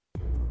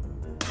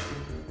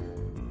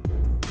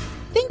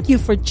Thank you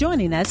for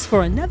joining us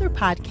for another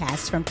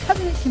podcast from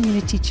Covenant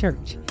Community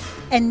Church.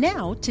 And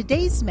now,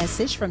 today's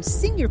message from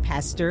Senior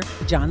Pastor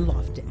John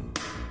Lofton.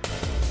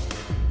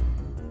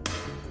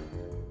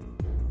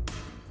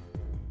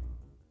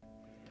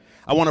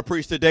 I want to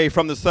preach today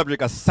from the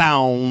subject, a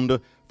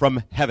sound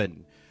from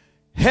heaven.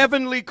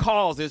 Heavenly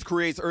causes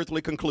creates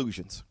earthly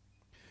conclusions.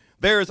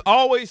 There is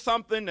always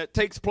something that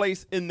takes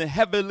place in the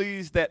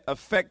heavenlies that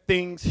affect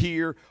things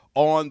here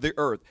on the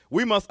earth.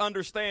 We must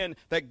understand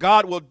that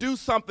God will do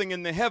something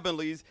in the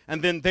heavenlies,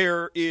 and then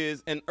there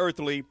is an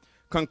earthly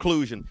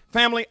conclusion.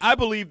 Family, I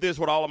believe this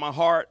with all of my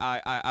heart.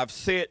 I've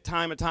said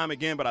time and time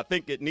again, but I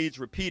think it needs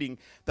repeating,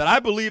 that I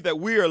believe that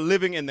we are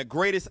living in the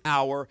greatest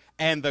hour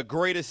and the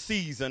greatest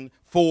season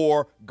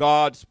for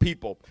God's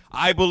people.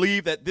 I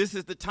believe that this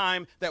is the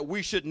time that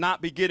we should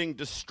not be getting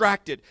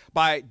distracted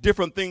by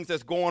different things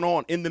that's going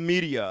on in the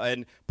media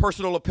and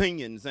personal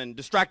opinions and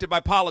distracted by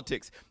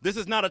politics. This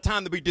is not a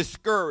time to be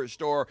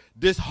discouraged or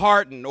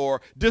disheartened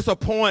or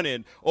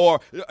disappointed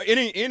or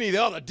any of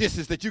the other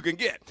disses that you can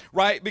get,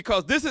 right?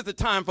 Because this is the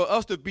time for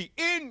us to be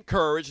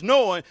encouraged,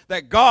 knowing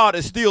that God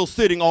is still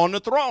sitting on the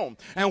throne.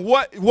 And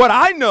what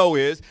I know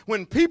is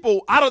when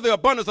people, out of the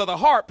abundance of the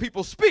heart,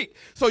 people speak.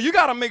 So you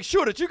got to make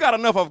sure that you got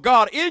enough of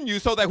God in you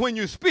so that when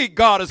you speak,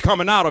 God is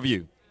coming out of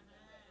you.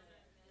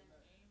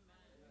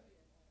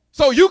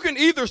 So you can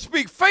either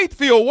speak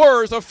faith-filled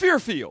words or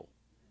fear-filled.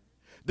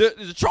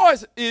 The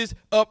choice is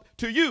up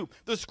to you.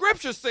 The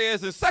scripture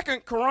says in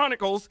 2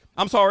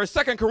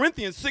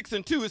 Corinthians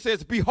 6:2, it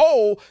says,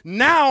 "Behold,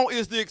 now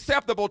is the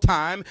acceptable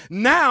time.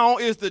 Now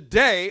is the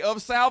day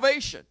of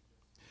salvation."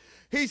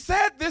 He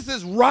said this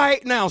is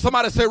right now.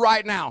 Somebody say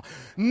right now.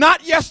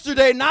 Not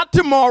yesterday, not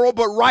tomorrow,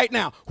 but right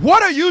now.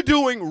 What are you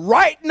doing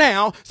right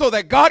now so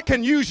that God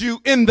can use you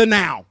in the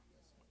now?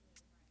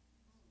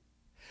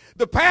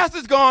 The past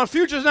is gone.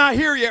 Future's not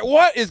here yet.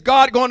 What is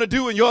God going to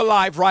do in your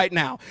life right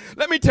now?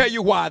 Let me tell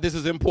you why this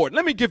is important.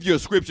 Let me give you a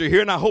scripture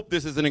here, and I hope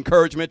this is an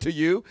encouragement to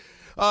you.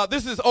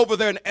 This is over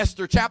there in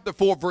Esther chapter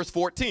 4, verse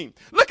 14.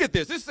 Look at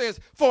this. It says,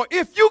 "For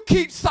if you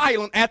keep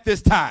silent at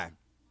this time,"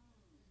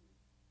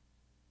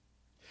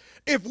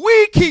 if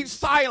we keep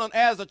silent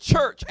as a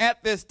church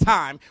at this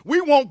time,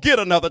 we won't get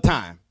another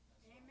time.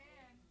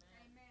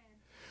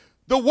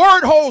 The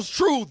word holds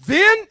true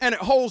then and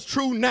it holds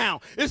true now.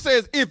 It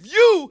says, if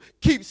you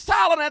keep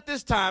silent at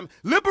this time,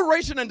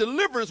 liberation and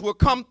deliverance will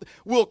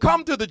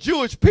come to the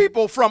Jewish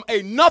people from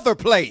another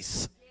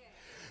place.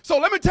 So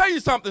let me tell you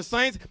something,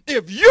 saints.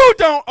 If you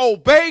don't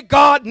obey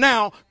God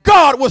now,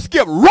 God will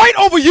skip right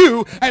over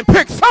you and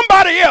pick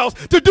somebody else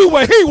to do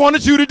what he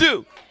wanted you to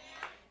do.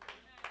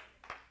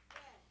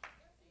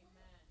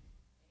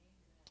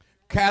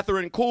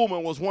 Catherine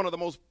Kuhlman was one of the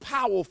most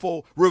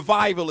powerful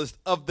revivalists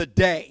of the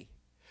day.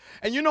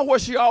 And you know what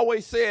she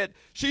always said?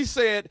 She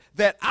said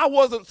that I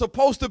wasn't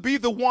supposed to be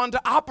the one to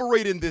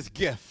operate in this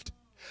gift.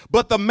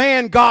 But the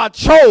man God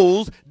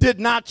chose did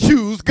not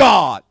choose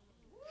God.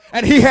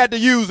 And he had to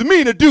use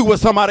me to do what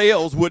somebody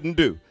else wouldn't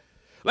do.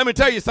 Let me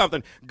tell you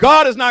something.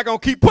 God is not going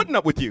to keep putting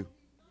up with you.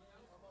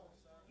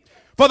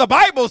 For the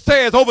Bible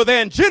says over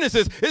there in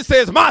Genesis, it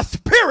says, "My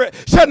spirit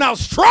shall not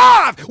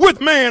strive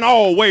with man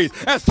always."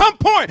 At some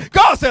point,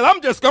 God said,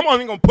 I'm not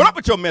going to put up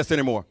with your mess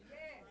anymore.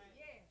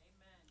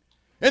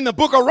 In the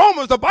book of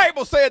Romans, the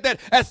Bible said that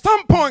at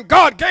some point,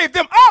 God gave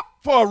them up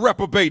for a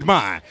reprobate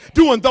mind,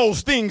 doing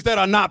those things that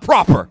are not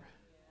proper.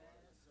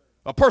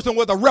 A person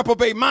with a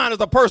reprobate mind is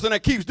a person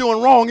that keeps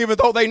doing wrong even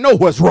though they know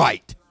what's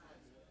right.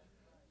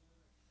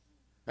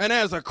 And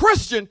as a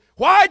Christian,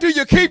 why do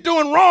you keep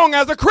doing wrong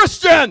as a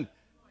Christian?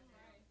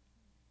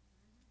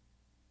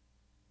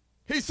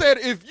 He said,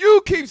 if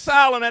you keep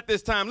silent at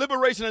this time,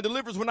 liberation and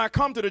deliverance will not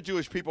come to the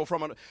Jewish people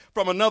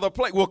from another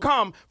place, will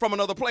come from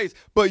another place,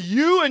 but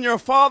you and your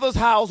father's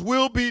house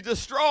will be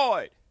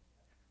destroyed.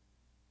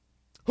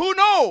 Who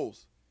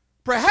knows?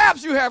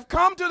 Perhaps you have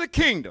come to the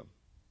kingdom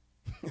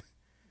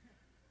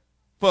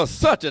for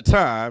such a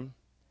time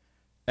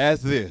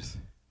as this.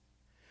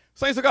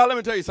 Saints of God, let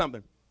me tell you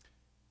something.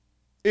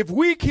 If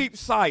we keep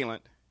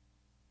silent,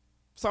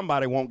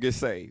 somebody won't get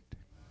saved.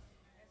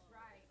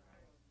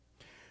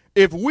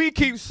 If we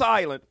keep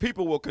silent,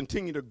 people will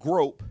continue to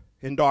grope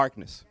in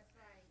darkness.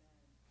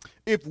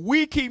 If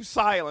we keep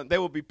silent, there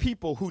will be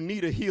people who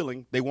need a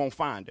healing, they won't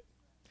find it.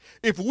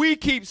 If we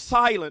keep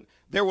silent,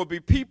 there will be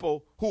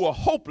people who are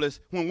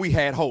hopeless when we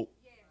had hope.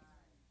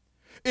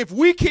 If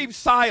we keep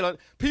silent,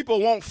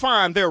 people won't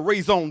find their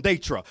raison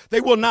d'etre.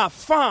 They will not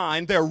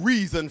find their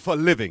reason for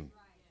living.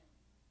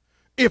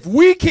 If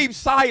we keep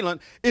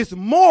silent, it's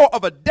more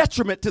of a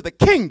detriment to the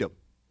kingdom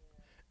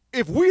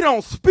if we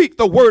don't speak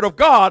the word of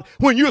God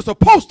when you're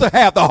supposed to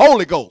have the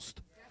Holy Ghost.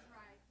 That's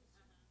right.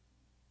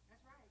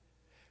 That's right.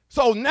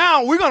 So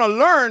now we're going to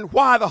learn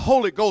why the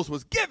Holy Ghost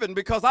was given,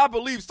 because I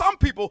believe some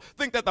people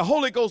think that the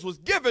Holy Ghost was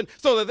given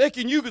so that they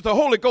can use the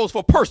Holy Ghost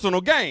for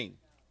personal gain.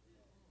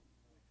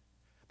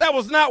 That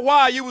was not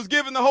why you was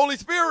given the Holy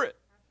Spirit.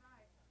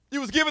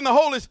 You was given the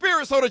Holy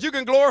Spirit so that you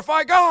can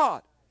glorify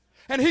God.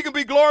 and he can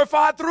be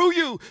glorified through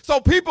you. So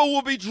people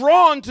will be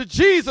drawn to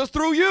Jesus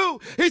through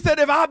you. He said,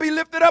 if I be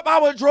lifted up, I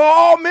will draw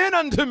all men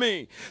unto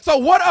me. So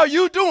what are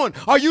you doing?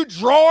 Are you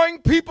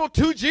drawing people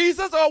to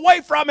Jesus or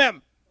away from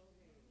him?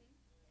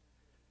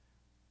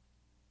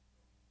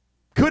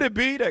 Could it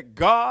be that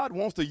God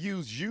wants to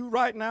use you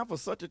right now for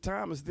such a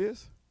time as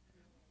this?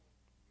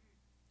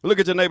 Look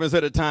at your neighbor and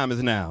say, the time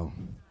is now.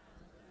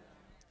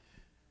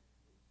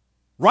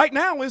 Right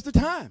now is the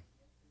time.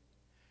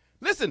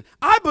 Listen,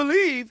 I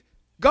believe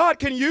God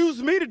can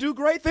use me to do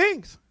great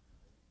things.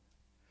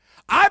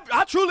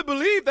 I truly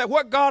believe that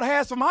what God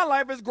has for my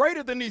life is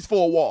greater than these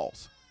four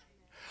walls.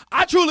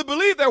 I truly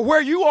believe that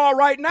where you are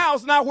right now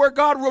is not where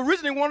God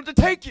originally wanted to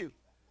take you.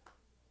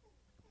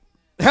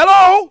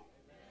 Hello?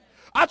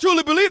 I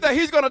truly believe that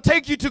he's going to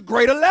take you to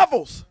greater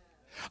levels.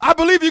 I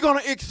believe you're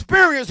going to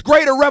experience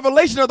greater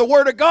revelation of the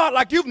word of God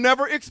like you've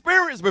never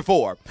experienced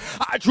before.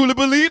 I truly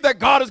believe that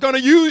God is going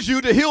to use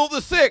you to heal the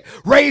sick,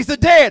 raise the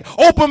dead,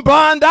 open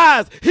blind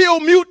eyes,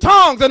 heal mute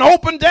tongues, and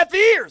open deaf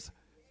ears.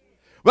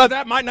 Well,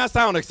 that might not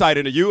sound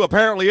exciting to you.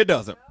 Apparently it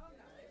doesn't.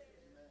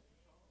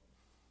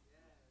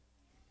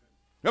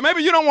 Now,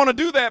 maybe you don't want to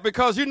do that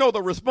because you know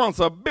the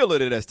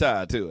responsibility that's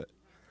tied to it.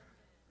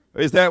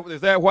 Is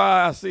that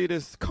why I see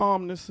this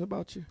calmness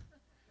about you?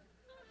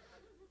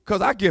 Because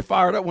I get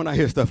fired up when I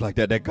hear stuff like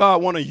that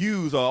God want to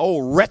use an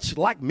old wretch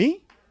like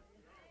me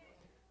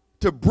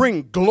to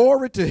bring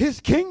glory to his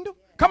kingdom.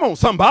 Come on,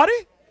 somebody.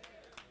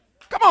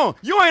 Come on,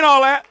 you ain't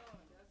all that.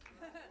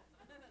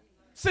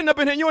 Sitting up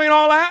in here, you ain't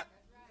all that.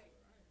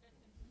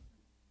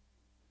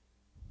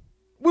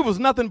 We was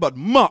nothing but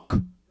muck.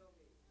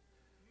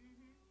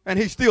 And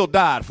he still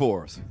died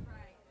for us.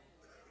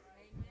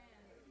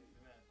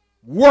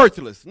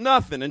 Worthless,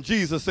 nothing. And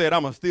Jesus said,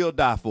 I'm going to still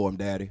die for him,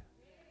 Daddy.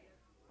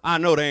 I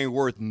know they ain't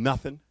worth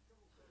nothing,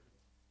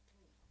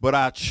 but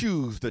I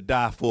choose to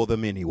die for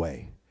them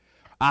anyway.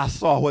 I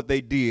saw what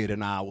they did,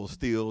 and I will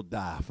still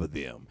die for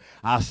them.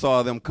 I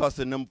saw them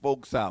cussing them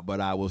folks out,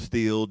 but I will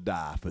still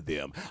die for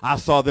them. I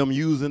saw them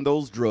using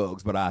those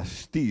drugs, but I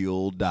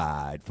still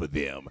died for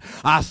them.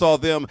 I saw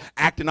them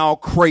acting all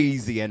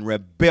crazy and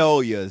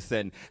rebellious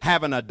and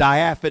having a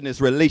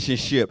diaphanous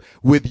relationship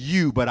with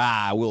you, but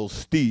I will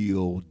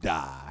still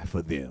die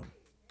for them.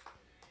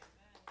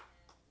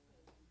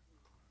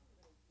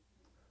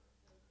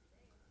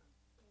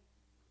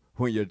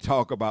 When you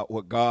talk about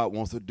what God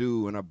wants to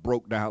do in a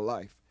broke down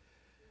life,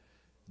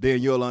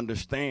 then you'll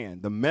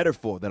understand the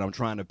metaphor that I'm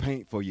trying to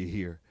paint for you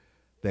here,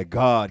 that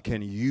God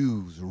can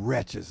use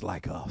wretches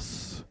like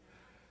us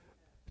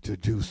to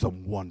do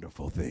some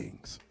wonderful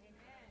things.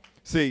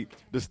 See,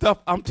 the stuff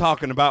I'm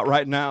talking about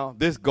right now,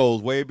 this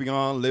goes way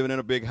beyond living in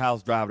a big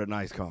house, driving a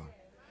nice car.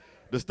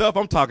 The stuff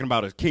I'm talking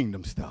about is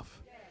kingdom stuff.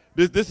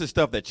 This is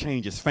stuff that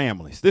changes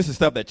families. This is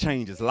stuff that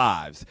changes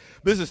lives.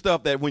 This is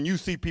stuff that when you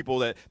see people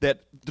that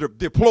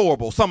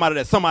deplorable, somebody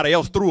that somebody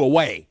else threw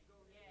away.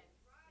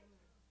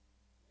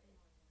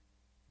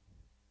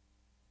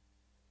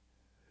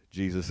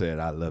 Jesus said,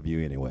 I love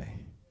you anyway.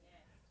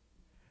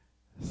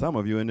 Some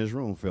of you in this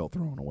room felt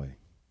thrown away.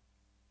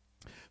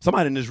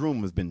 Somebody in this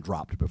room has been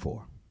dropped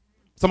before.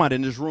 Somebody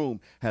in this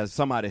room has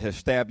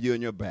stabbed you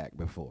in your back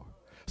before.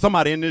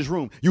 Somebody in this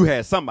room, you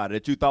had somebody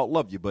that you thought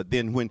loved you, but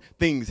then when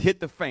things hit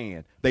the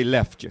fan, they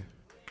left you.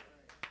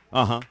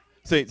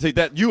 See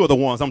that you are the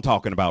ones I'm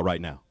talking about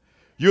right now.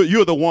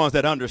 You're the ones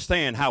that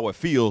understand how it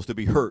feels to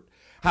be hurt,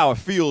 how it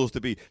feels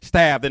to be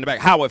stabbed in the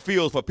back, how it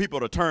feels for people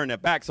to turn their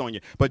backs on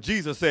you. But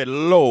Jesus said,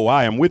 lo,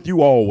 I am with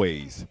you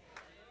always.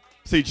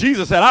 See,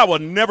 Jesus said, I will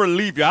never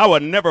leave you. I will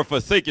never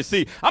forsake you.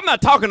 See, I'm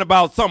not talking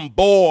about some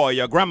boy,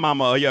 your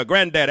grandmama, or your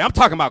granddaddy. I'm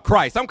talking about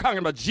Christ. I'm talking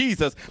about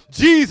Jesus.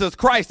 Jesus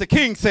Christ, the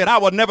King, said, I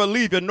will never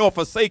leave you nor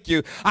forsake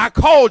you. I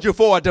called you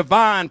for a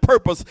divine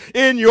purpose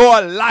in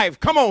your life.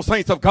 Come on,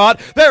 saints of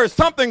God. There is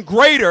something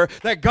greater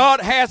that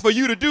God has for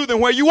you to do than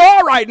where you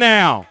are right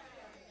now.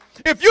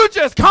 If you're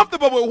just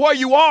comfortable with where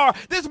you are,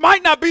 this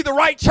might not be the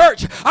right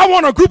church. I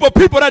want a group of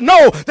people that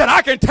know that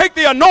I can take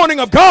the anointing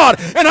of God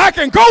and I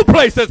can go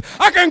places.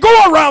 I can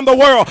go around the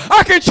world.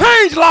 I can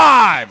change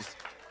lives.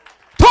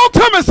 Talk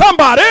to me,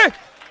 somebody.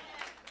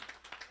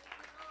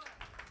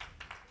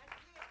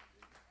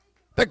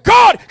 That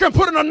God can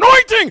put an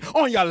anointing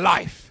on your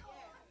life.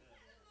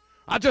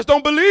 I just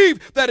don't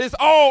believe that it's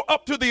all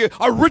up to the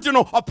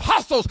original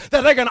apostles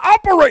that they can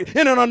operate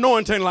in an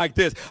anointing like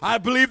this. I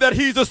believe that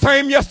he's the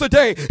same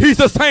yesterday, he's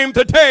the same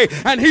today,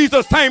 and he's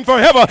the same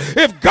forever.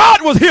 If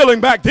God was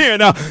healing back then,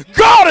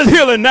 God is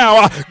healing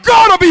now.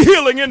 God will be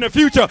healing in the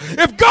future.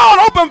 If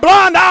God opened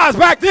blind eyes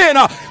back then,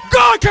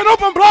 God can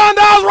open blind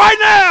eyes right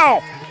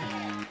now.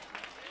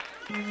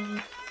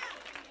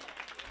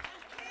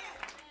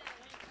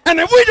 And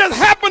if we just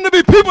happen to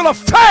be people of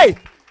faith,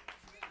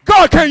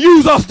 God can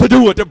use us to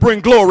do it, to bring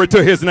glory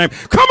to his name.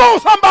 Come on,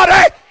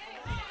 somebody.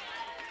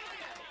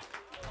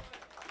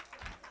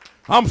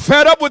 I'm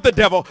fed up with the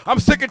devil.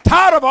 I'm sick and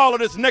tired of all of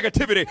this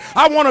negativity.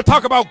 I want to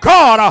talk about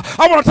God.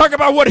 I want to talk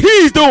about what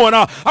he's doing.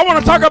 I want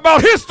to talk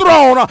about his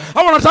throne.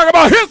 I want to talk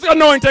about his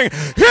anointing,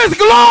 his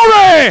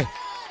glory.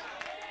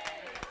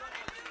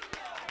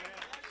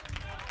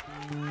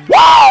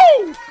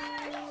 Woo!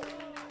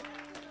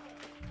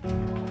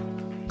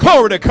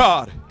 Glory to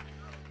God.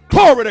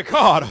 Glory to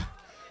God.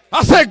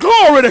 I said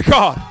glory to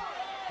God.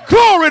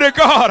 Glory to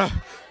God.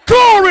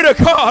 Glory to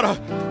God.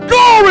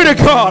 Glory to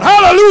God.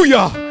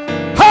 Hallelujah.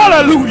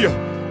 Hallelujah.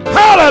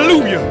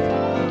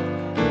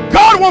 Hallelujah.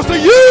 God wants to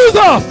use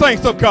us,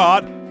 saints of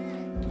God.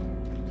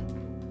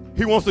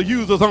 He wants to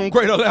use us on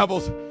greater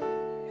levels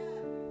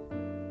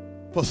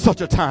for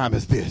such a time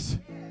as this.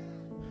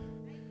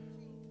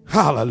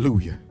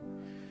 Hallelujah.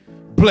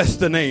 Bless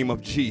the name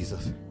of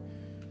Jesus.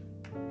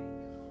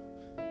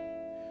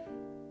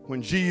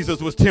 When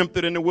Jesus was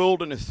tempted in the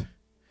wilderness,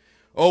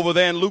 over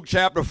there in Luke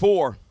chapter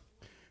 4,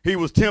 he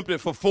was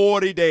tempted for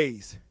 40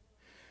 days.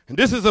 And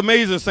this is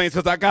amazing, saints,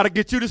 because I got to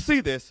get you to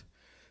see this,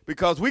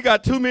 because we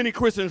got too many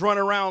Christians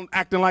running around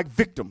acting like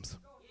victims.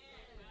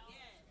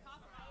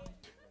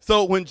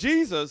 So when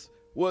Jesus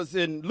was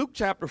in Luke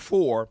chapter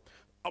 4,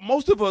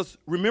 most of us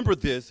remember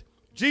this.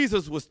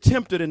 Jesus was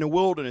tempted in the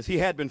wilderness. He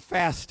had been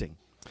fasting,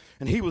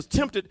 and he was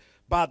tempted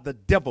by the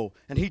devil,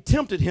 and he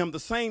tempted him the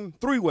same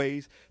 3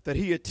 ways that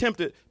he had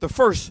tempted the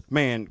first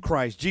man,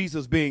 Christ,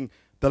 Jesus being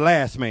the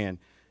last man.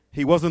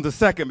 He wasn't the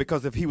second,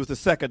 because if he was the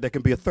second, there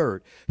can be a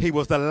third. He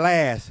was the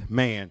last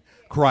man,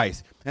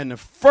 Christ. And the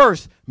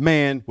first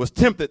man was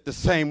tempted the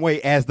same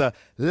way as the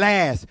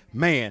last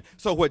man.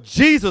 So what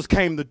Jesus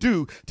came to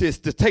do is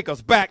to take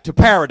us back to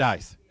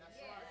paradise.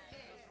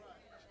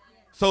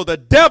 So the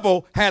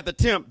devil had to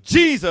tempt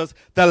Jesus,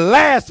 the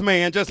last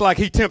man, just like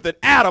he tempted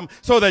Adam,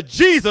 so that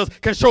Jesus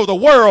can show the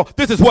world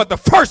this is what the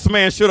first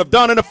man should have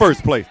done in the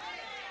first place.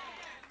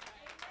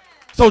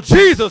 So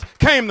Jesus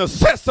came to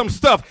set some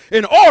stuff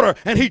in order,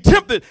 and he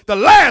tempted the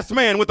last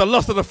man with the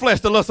lust of the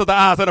flesh, the lust of the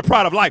eyes, and the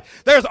pride of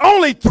life. There's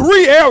only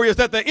 3 areas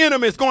that the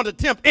enemy is going to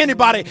tempt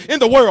anybody in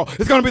the world.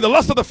 It's going to be the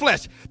lust of the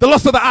flesh, the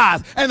lust of the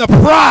eyes, and the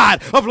pride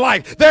of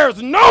life.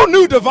 There's no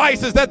new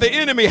devices that the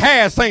enemy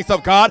has, saints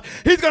of God.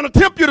 He's going to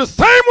tempt you the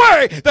same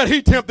way that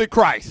he tempted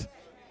Christ.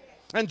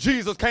 And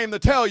Jesus came to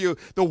tell you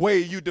the way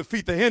you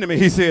defeat the enemy.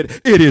 He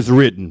said, it is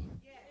written.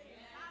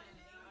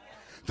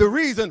 The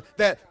reason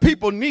that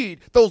people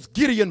need those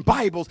Gideon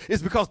Bibles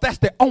is because that's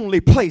the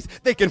only place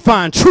they can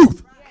find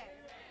truth.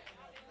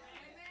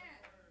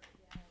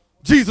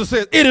 Jesus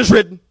says, it is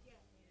written.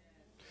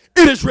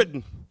 It is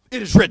written.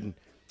 It is written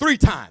 3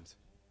 times.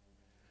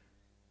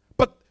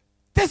 But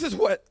this is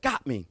what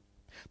got me.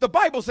 The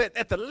Bible said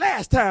at the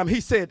last time he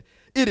said,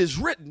 it is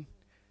written,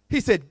 he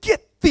said,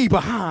 get thee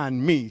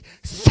behind me,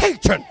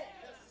 Satan.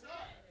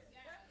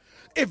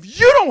 If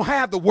you don't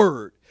have the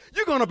word,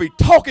 you're going to be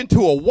talking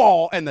to a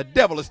wall, and the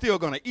devil is still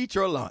going to eat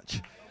your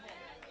lunch.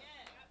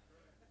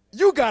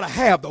 You got to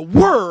have the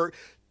word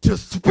to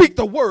speak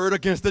the word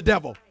against the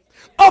devil.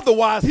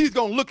 Otherwise, he's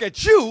going to look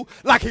at you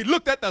like he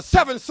looked at the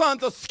 7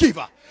 sons of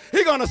Sceva.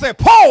 He's going to say,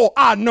 Paul,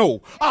 I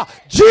know.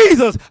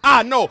 Jesus,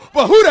 I know.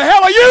 But who the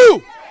hell are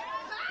you?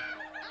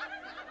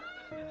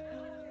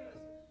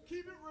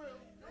 Keep it real.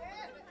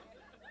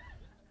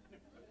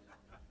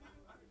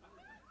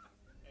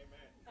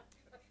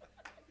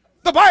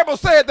 The Bible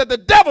said that the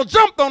devil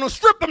jumped on them,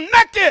 stripped them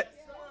naked.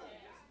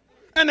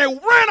 And they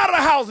ran out of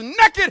the house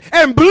naked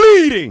and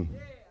bleeding.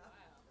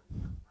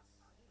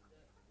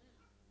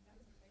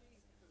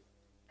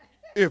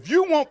 If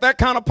you want that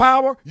kind of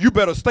power, you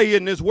better stay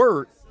in this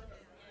word.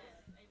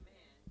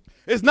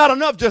 It's not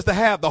enough just to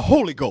have the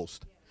Holy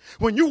Ghost.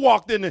 When you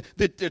walked in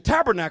the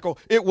tabernacle,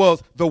 it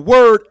was the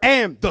word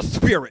and the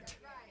spirit.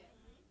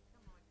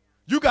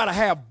 You got to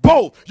have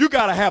both. You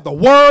got to have the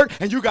word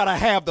and you got to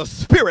have the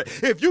spirit.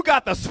 If you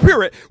got the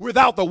spirit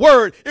without the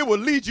word, it will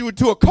lead you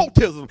into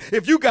occultism.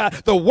 If you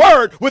got the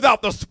word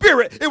without the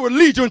spirit, it will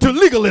lead you into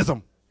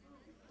legalism.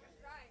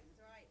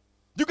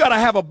 You got to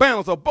have a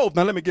balance of both.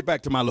 Now let me get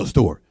back to my little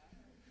story.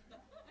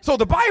 So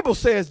the Bible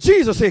says,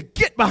 Jesus said,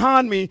 get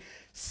behind me,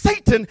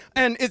 Satan.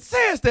 And it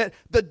says that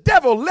the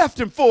devil left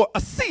him for a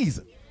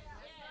season.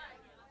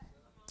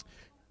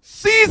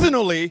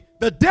 Seasonally,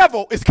 the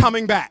devil is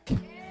coming back.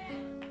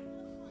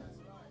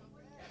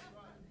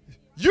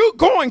 You're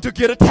going to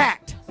get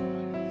attacked.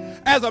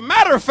 As a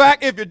matter of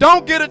fact, if you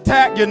don't get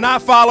attacked, you're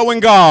not following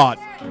God.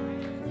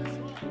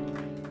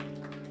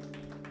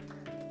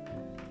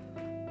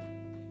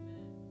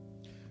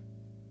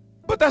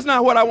 But that's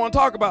not what I want to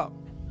talk about.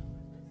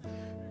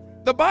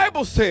 The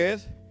Bible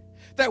says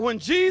that when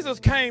Jesus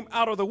came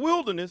out of the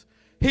wilderness,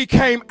 he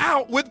came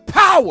out with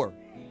power.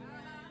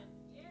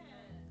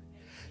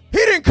 He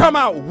didn't come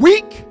out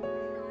weak.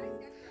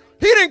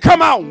 He didn't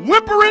come out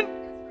whimpering.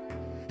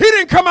 He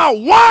didn't come out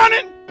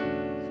whining.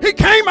 He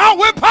came out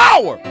with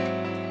power.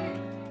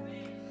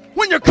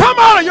 When you come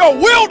out of your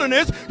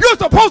wilderness, you're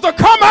supposed to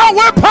come out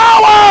with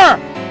power.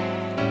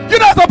 You're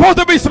not supposed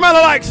to be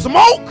smelling like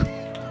smoke.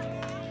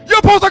 You're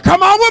supposed to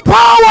come out with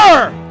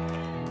power.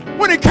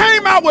 When he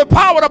came out with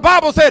power, the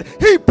Bible said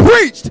he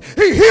preached,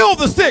 he healed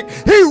the sick,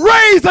 he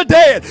raised the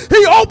dead,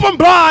 he opened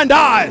blind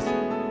eyes.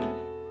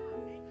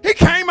 He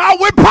came out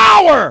with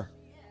power.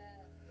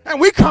 And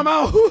we come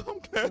out, I'm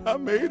glad I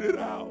made it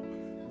out.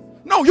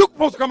 No, you're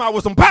supposed to come out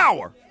with some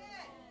power.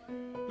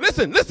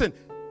 Listen.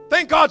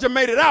 Thank God you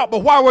made it out, but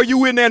why were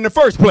you in there in the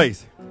first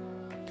place?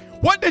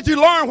 What did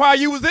you learn while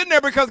you was in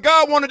there? Because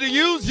God wanted to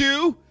use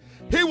you.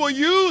 He will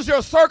use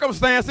your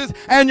circumstances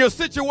and your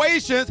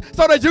situations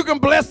so that you can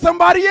bless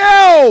somebody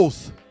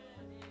else.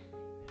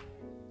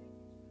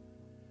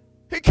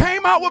 He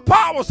came out with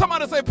power.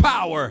 Somebody say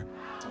power.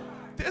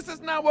 This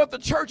is not what the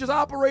church is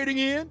operating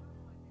in.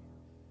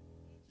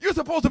 You're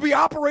supposed to be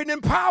operating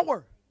in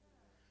power.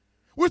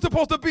 We're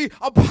supposed to be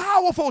a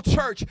powerful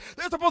church.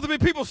 There's supposed to be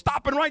people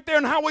stopping right there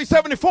on Highway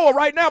 74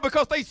 right now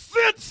because they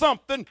sense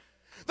something.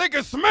 They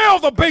can smell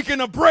the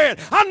baking of bread.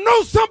 I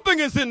know something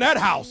is in that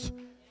house.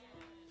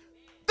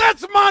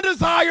 That's my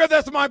desire.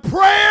 That's my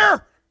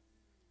prayer.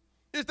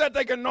 Is that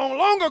they can no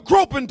longer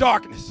grope in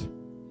darkness.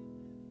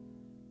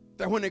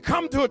 That when they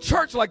come to a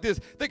church like this,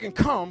 they can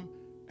come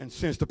and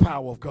sense the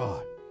power of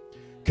God.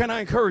 Can I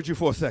encourage you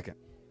for a second?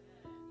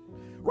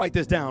 Write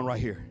this down right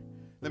here.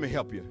 Let me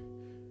help you.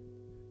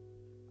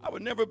 It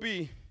would never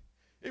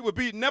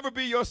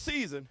be your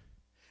season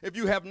if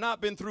you have not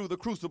been through the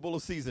crucible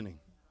of seasoning.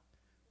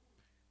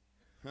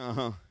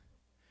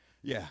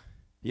 Yeah.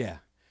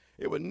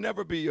 It would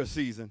never be your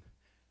season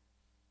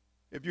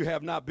if you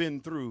have not been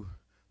through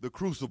the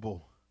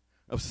crucible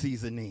of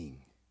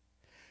seasoning.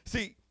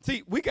 See,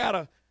 we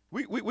gotta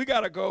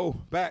go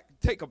back,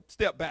 take a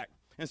step back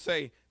and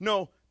say,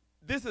 no,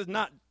 this is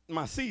not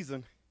my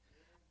season.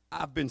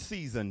 I've been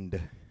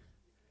seasoned.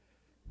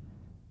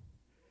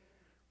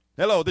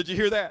 Hello, did you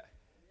hear that?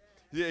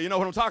 Yeah, you know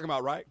what I'm talking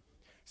about, right?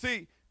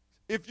 See,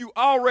 if you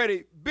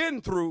already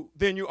been through,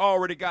 then you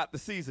already got the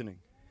seasoning.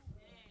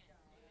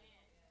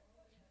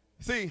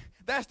 See,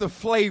 that's the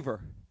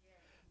flavor.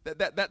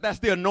 That's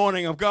the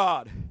anointing of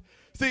God.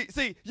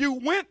 See, you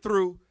went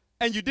through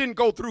and you didn't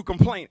go through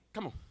complaining.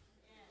 Come on.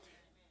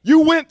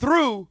 You went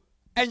through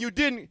and you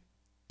didn't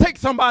take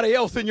somebody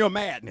else in your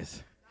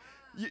madness.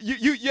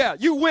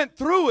 You went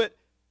through it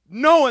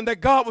knowing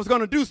that God was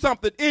going to do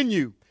something in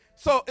you.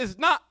 So it's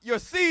not your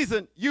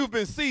season, you've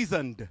been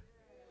seasoned.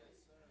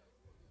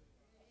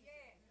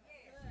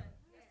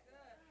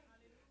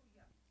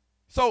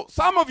 So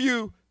some of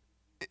you,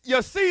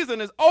 your season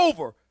is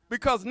over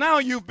because now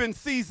you've been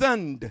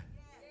seasoned.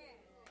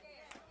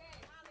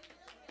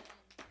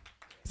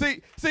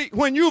 See,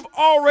 when you've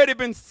already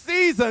been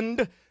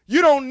seasoned,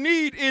 you don't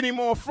need any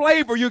more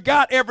flavor. You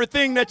got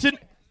everything that you.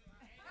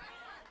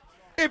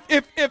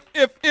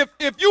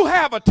 If you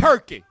have a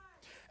turkey,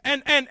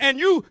 and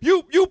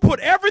you put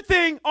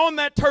everything on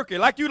that turkey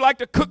like you like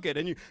to cook it,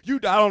 and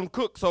I don't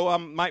cook, so I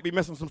might be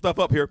messing some stuff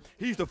up here.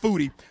 He's the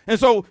foodie, and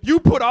so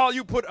you put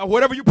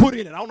whatever you put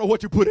in it. I don't know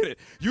what you put in it.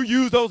 You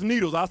use those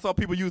needles. I saw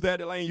people use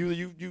that. Elaine,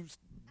 you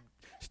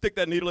stick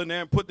that needle in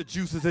there and put the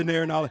juices in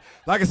there and all that.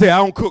 Like I say, I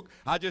don't cook.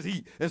 I just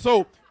eat. And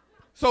so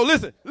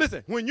listen.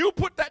 When you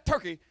put that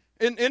turkey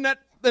in that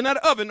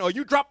oven, or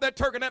you drop that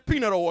turkey in that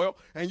peanut oil,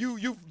 and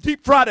you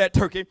deep fry that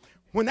turkey,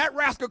 when that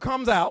rascal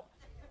comes out,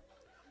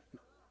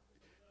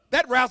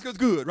 that rascal's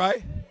good,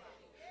 right?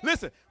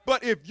 Listen,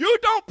 but if you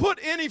don't put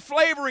any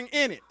flavoring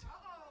in it,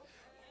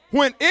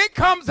 when it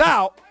comes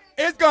out,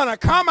 it's going to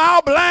come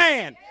out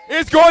bland.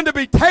 It's going to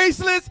be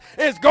tasteless.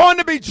 It's going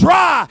to be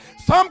dry.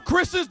 Some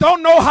Christians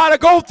don't know how to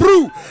go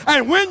through.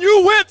 And when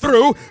you went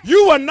through,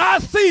 you were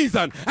not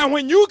seasoned. And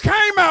when you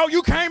came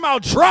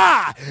out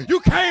dry.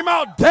 You came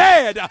out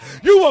dead.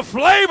 You were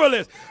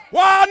flavorless.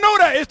 Why I know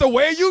that? It's the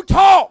way you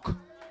talk.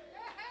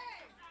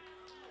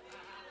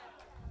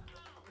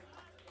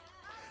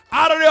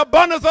 Out of the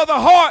abundance of the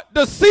heart,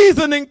 the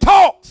seasoning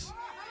talks.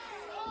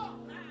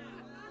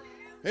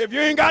 If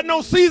you ain't got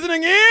no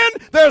seasoning in,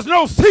 there's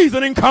no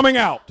seasoning coming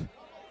out.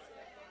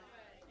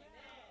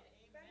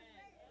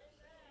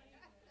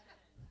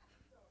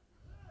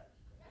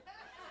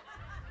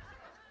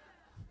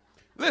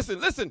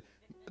 Listen.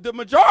 The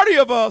majority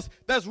of us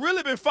that's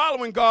really been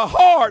following God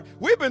hard,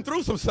 we've been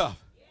through some stuff.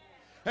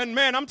 And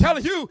man, I'm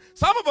telling you,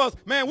 some of us,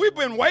 man, we've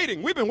been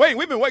waiting.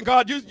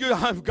 God,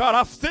 God,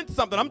 I've sensed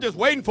something. I'm just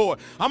waiting for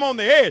it. I'm on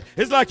the edge.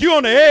 It's like you're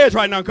on the edge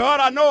right now. God,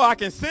 I know I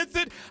can sense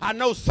it. I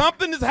know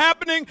something is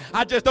happening.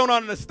 I just don't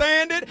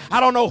understand it. I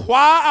don't know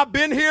why I've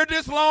been here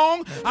this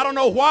long. I don't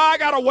know why I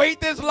got to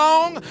wait this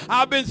long.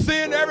 I've been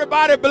seeing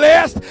everybody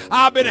blessed.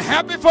 I've been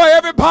happy for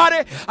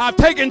everybody. I've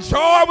taken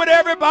joy with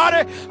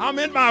everybody. I'm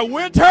in my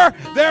winter.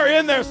 They're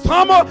in their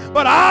summer.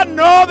 But I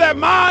know that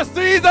my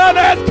season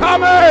is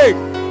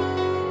coming.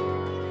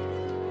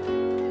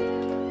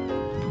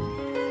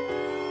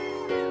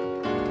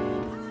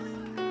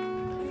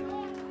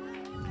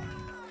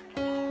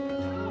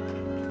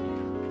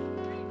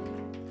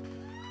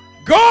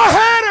 Go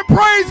ahead and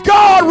praise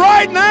God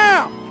right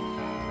now.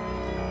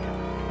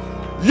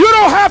 You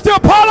don't have to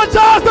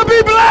apologize to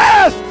be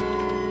blessed.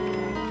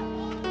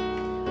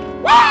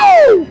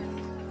 Woo!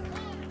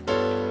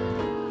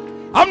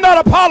 I'm not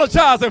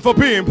apologizing for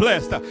being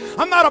blessed.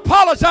 I'm not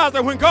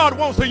apologizing when God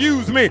wants to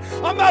use me.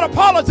 I'm not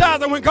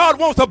apologizing when God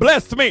wants to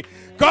bless me.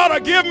 God will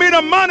give me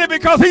the money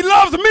because he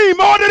loves me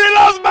more than he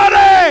loves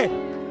money.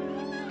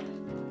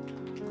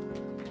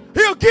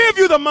 He'll give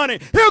you the money.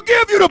 He'll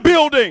give you the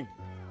building.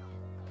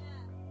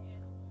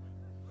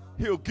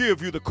 He'll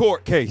give you the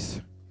court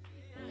case.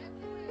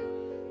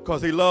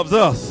 Because he loves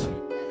us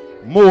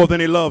more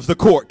than he loves the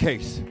court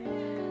case.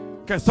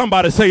 Can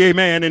somebody say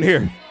amen in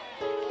here?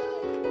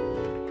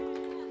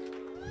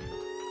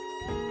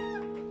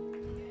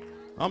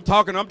 I'm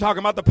talking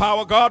about the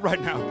power of God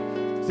right now.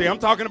 See, I'm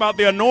talking about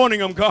the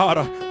anointing of God.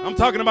 I'm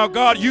talking about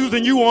God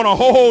using you on a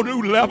whole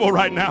new level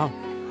right now.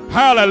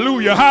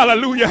 Hallelujah,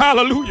 hallelujah,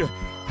 hallelujah,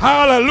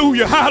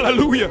 hallelujah,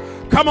 hallelujah.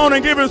 Come on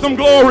and give him some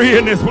glory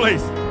in this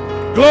place.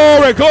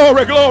 Glory,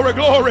 glory, glory,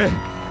 glory.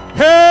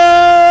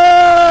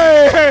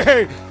 Hey, hey,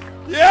 hey.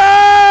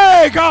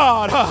 Yay,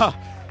 God.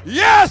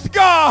 Yes,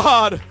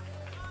 God.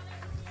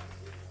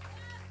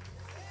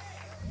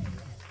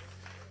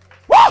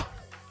 Woo!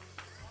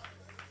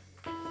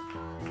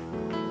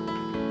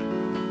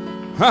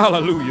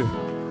 Hallelujah.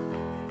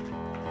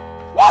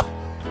 Woo!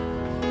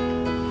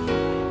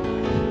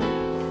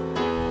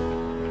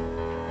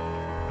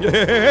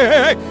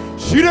 Yeah.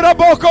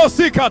 Shiraboko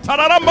sika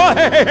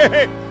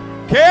tararamba.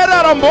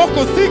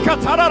 Keraramboko sika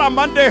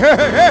tararamande.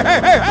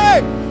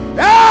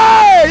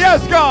 Hey,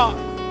 yes, God.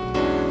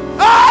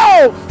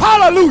 Oh,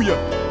 hallelujah.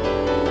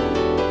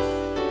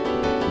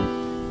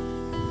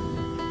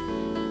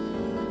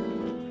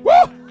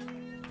 Woo!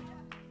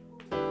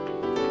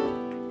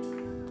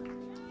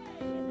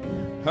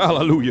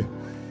 Hallelujah.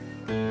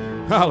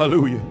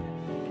 Hallelujah.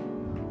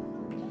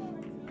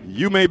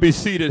 You may be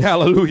seated.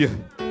 Hallelujah.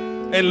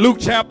 In Luke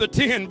chapter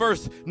 10,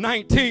 verse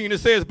 19, it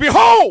says,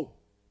 behold,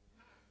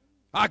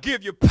 I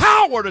give you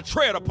power to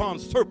tread upon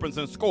serpents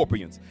and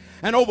scorpions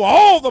and over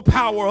all the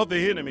power of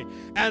the enemy,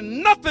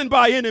 and nothing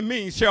by any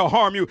means shall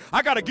harm you.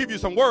 I got to give you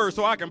some words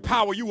so I can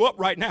power you up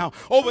right now.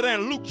 Over there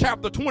in Luke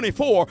chapter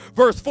 24,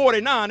 verse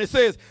 49, it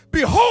says,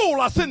 behold,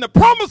 I send the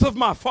promise of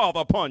my Father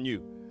upon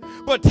you.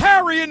 But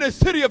tarry in the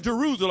city of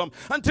Jerusalem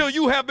until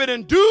you have been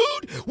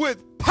endued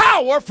with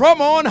power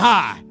from on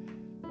high.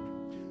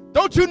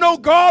 Don't you know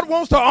God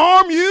wants to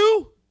arm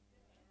you?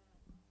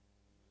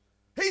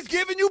 He's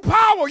giving you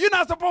power. You're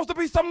not supposed to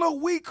be some little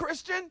weak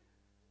Christian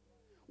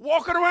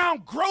walking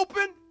around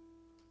groping.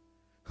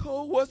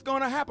 Oh, what's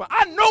going to happen?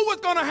 I know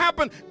what's going to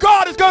happen.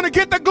 God is going to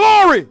get the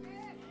glory.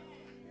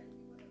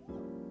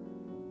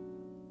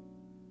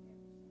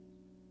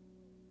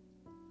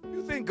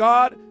 You think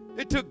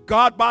it took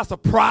God by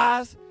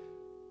surprise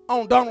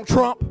on Donald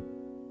Trump?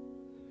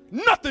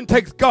 Nothing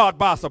takes God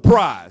by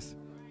surprise.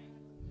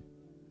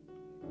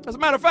 As a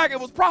matter of fact, it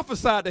was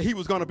prophesied that he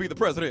was going to be the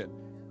president.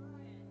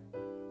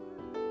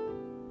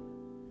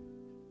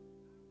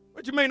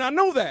 But you may not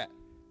know that.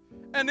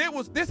 And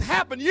this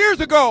happened years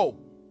ago.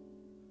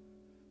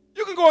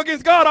 You can go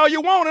against God all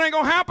you want, it ain't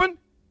going to happen.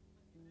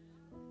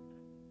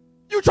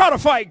 You try to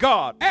fight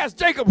God. Ask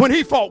Jacob when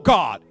he fought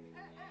God.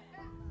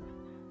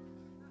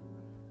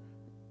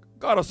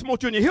 God will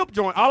smote you in your hip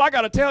joint. All I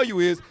got to tell you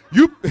is,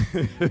 you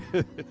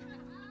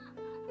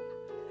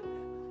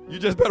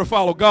just better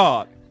follow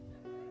God.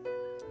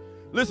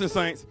 Listen,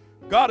 saints,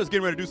 God is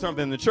getting ready to do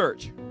something in the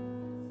church.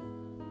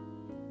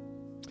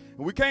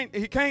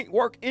 He can't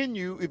work in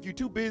you if you're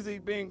too busy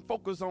being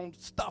focused on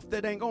stuff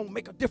that ain't going to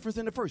make a difference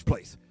in the first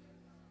place.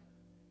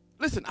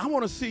 Listen, I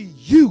want to see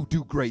you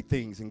do great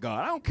things in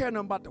God. I don't care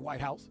nothing about the White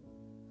House.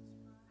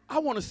 I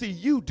want to see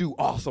you do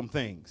awesome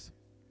things.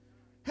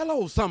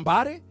 Hello,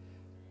 somebody.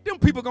 Them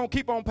people going to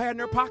keep on padding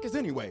their pockets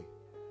anyway.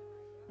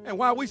 And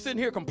while we sitting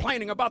here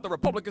complaining about the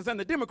Republicans and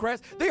the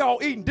Democrats, they all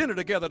eating dinner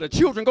together. The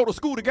children go to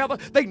school together.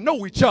 They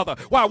know each other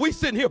while we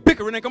sitting here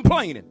bickering and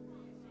complaining.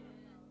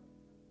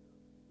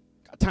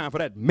 Got time for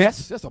that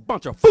mess? That's a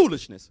bunch of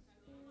foolishness.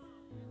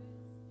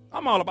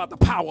 I'm all about the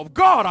power of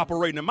God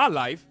operating in my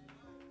life.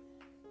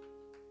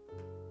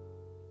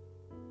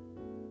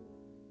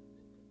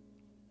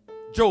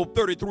 Job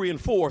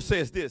 33:4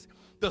 says this,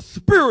 the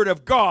Spirit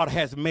of God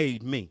has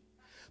made me.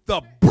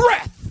 The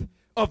breath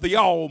of the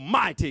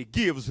Almighty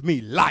gives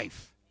me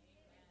life.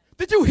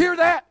 Did you hear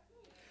that?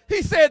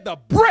 He said the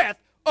breath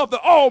of the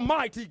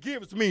Almighty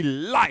gives me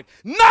life.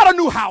 Not a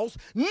new house,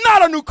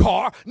 not a new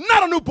car,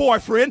 not a new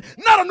boyfriend,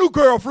 not a new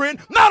girlfriend,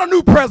 not a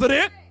new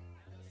president,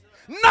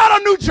 not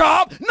a new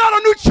job, not a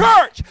new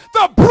church.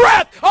 The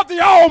breath of the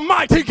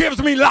Almighty gives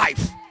me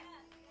life.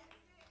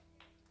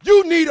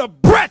 You need a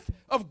breath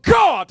of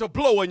God to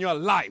blow in your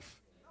life.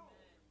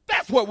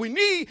 That's what we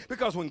need,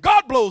 because when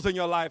God blows in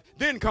your life,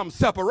 then comes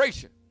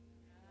separation.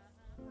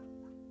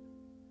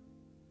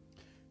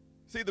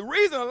 See, the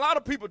reason a lot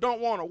of people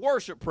don't want to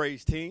worship,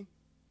 praise team,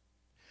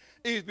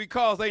 is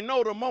because they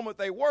know the moment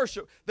they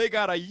worship, they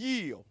got to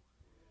yield.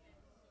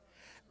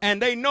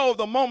 And they know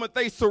the moment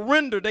they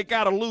surrender, they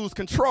got to lose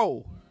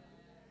control.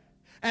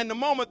 And the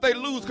moment they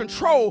lose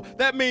control,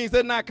 that means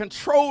they're not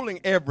controlling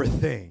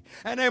everything.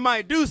 And they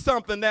might do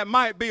something that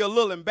might be a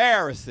little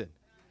embarrassing.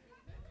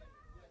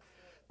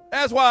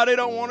 That's why they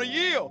don't want to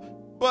yield.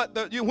 But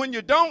when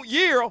you don't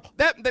yield,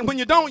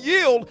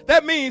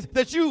 that means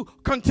that you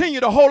continue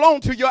to hold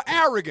on to your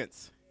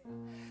arrogance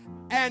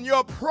and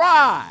your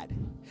pride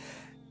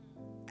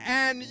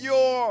and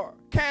your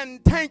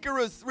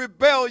cantankerous,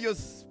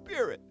 rebellious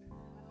spirit.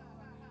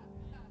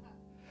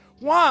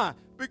 Why?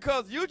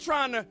 Because you're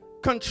trying to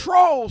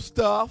control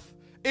stuff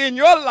in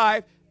your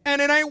life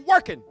and it ain't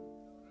working.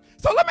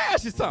 So let me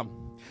ask you something.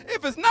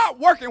 If it's not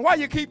working, why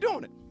you keep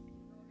doing it?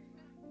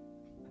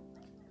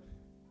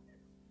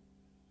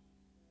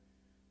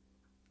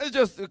 It's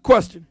just a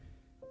question.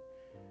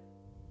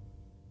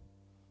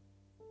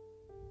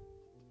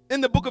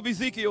 In the book of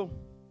Ezekiel,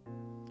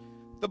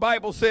 the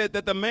Bible said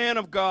that the man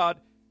of God,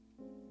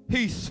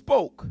 he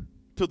spoke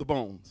to the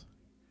bones.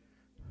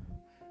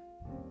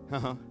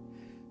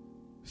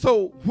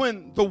 So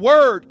when the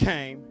word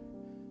came,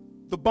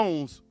 the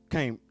bones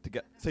came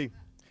together. See,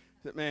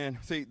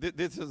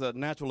 this is a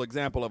natural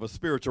example of a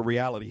spiritual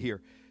reality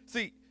here.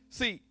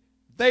 See,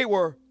 they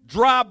were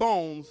dry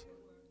bones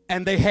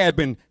and they had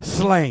been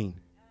slain.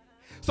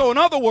 So in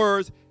other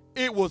words,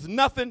 it was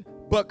nothing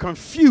but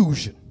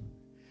confusion.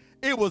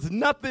 It was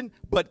nothing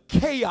but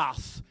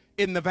chaos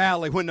in the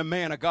valley when the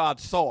man of God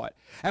saw it.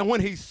 And when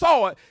he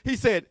saw it, he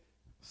said,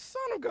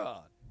 Son of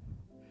God,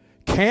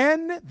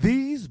 can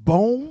these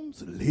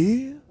bones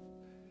live?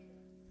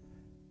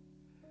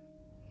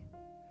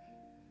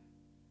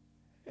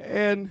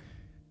 And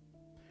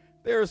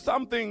there are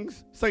some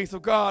things, saints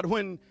of God,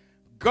 when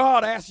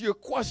God asks you a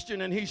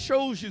question and he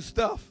shows you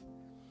stuff,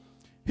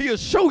 he'll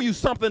show you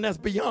something that's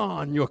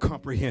beyond your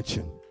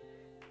comprehension.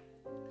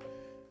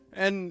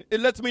 And it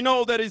lets me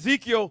know that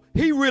Ezekiel,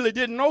 he really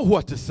didn't know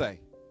what to say.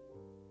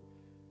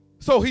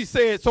 So he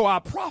said, so I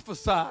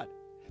prophesied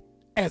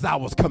as I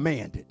was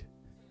commanded.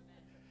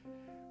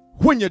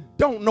 When you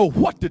don't know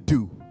what to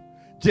do,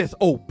 just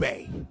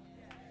obey.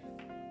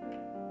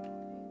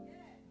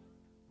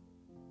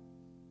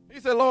 He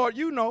said, Lord,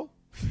 you know.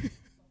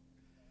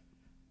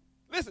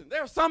 Listen,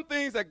 there are some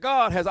things that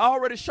God has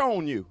already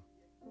shown you.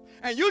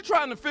 And you're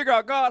trying to figure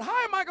out, God,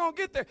 how am I going to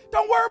get there?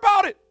 Don't worry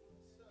about it.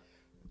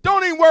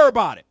 Don't even worry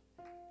about it.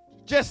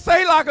 Just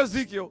say like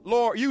Ezekiel,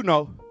 Lord, you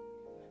know.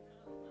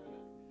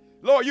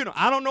 Lord, you know.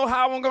 I don't know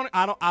how I'm going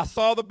to. I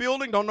saw the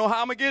building. Don't know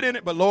how I'm going to get in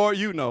it. But Lord,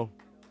 you know.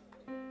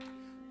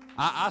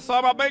 I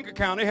saw my bank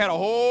account. It had a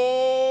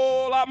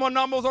whole lot more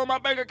numbers on my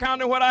bank account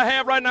than what I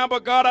have right now.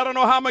 But God, I don't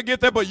know how I'm going to get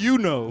there. But you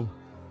know.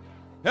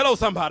 Hello,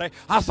 somebody.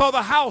 I saw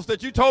the house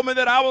that you told me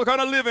that I was going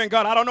to live in.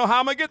 God, I don't know how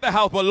I'm going to get the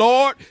house. But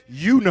Lord,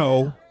 you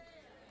know.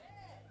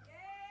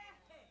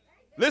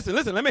 Listen,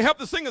 let me help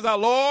the singers out.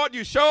 Lord,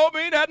 you showed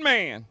me that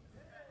man.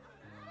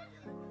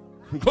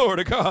 Glory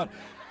to God.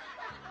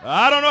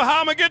 I don't know how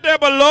I'm going to get there,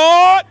 but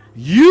Lord,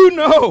 you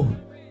know.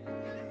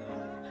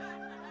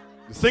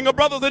 The singer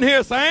brothers in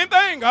here, same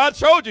thing. God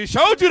showed you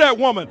that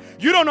woman.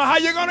 You don't know how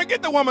you're going to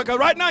get the woman because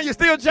right now you're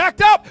still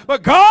jacked up,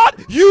 but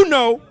God, you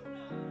know.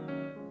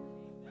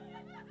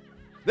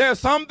 There are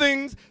some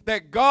things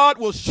that God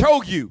will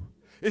show you.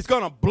 It's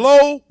going to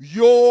blow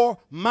your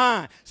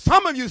mind.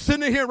 Some of you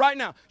sitting here right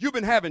now, you've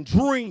been having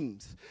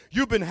dreams.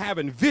 You've been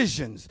having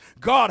visions.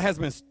 God has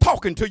been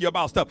talking to you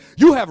about stuff.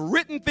 You have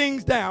written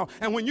things down,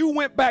 and when you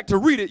went back to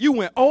read it, you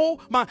went, oh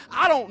my,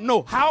 I don't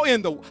know how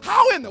in the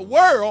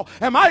world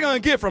am I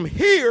going to get from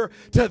here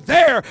to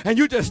there? And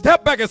you just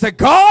step back and say,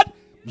 God,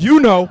 you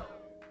know.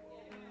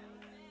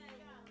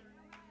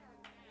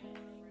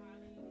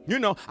 You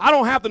know, I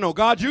don't have to know.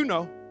 God, you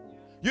know.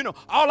 You know,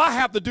 all I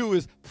have to do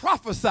is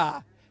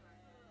prophesy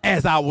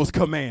as I was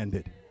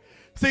commanded.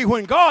 See,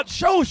 when God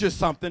shows you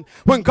something,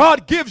 when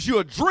God gives you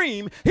a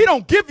dream, he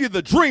don't give you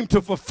the dream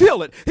to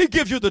fulfill it. He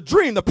gives you the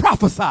dream to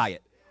prophesy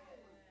it.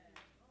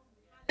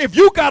 If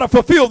you got to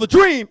fulfill the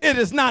dream, it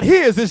is not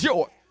his, it's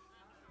yours.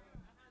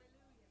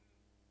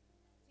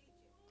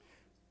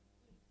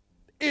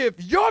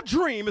 If your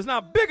dream is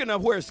not big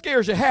enough where it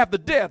scares you half to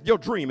death, your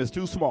dream is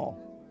too small.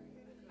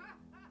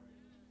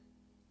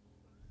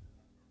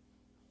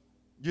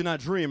 You're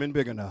not dreaming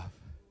big enough.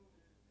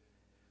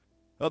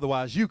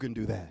 Otherwise, you can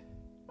do that.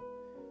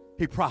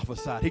 He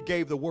prophesied. He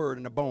gave the word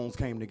and the bones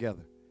came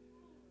together.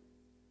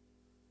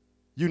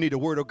 You need the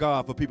word of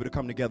God for people to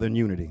come together in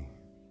unity.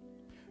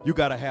 You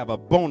got to have a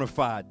bona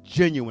fide,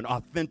 genuine,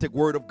 authentic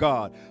word of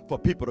God for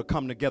people to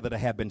come together that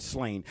have been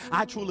slain.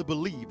 I truly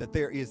believe that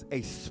there is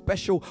a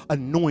special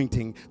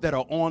anointing that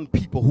are on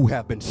people who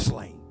have been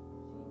slain.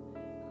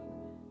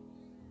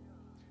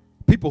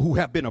 People who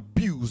have been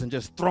abused and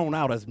just thrown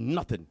out as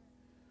nothing.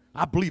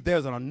 I believe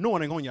there's an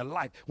anointing on your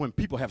life when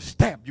people have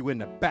stabbed you in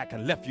the back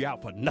and left you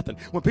out for nothing.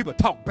 When people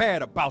talk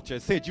bad about you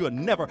and said you'll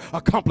never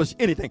accomplish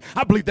anything.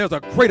 I believe there's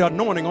a great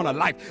anointing on the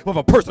life of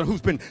a person who's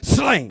been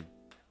slain.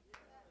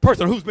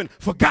 Person who's been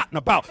forgotten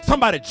about.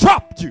 Somebody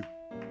dropped you.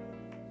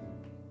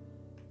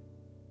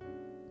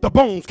 The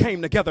bones came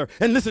together.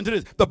 And listen to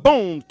this. The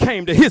bone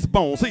came to his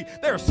bone. See,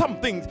 there are some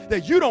things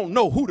that you don't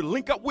know who to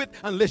link up with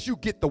unless you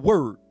get the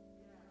word.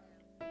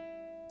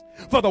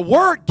 For the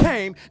word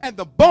came and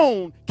the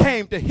bone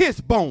came to his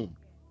bone.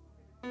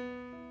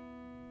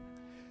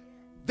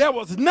 There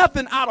was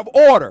nothing out of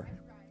order.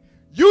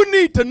 You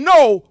need to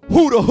know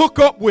who to hook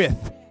up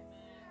with.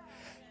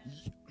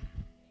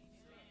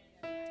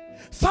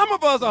 Some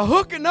of us are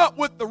hooking up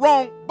with the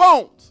wrong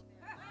bones.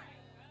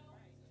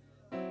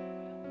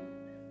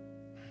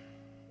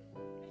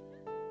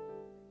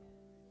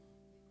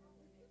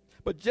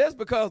 But just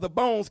because the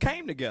bones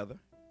came together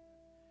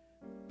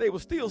they were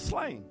still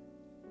slain.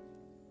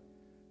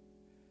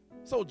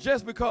 So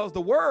just because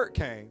the word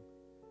came,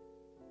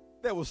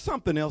 there was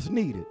something else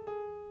needed.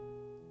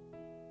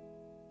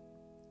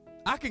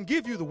 I can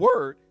give you the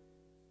word,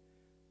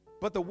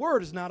 but the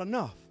word is not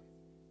enough.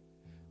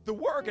 The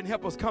word can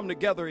help us come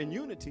together in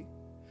unity.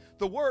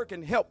 The word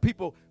can help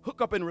people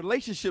hook up in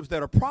relationships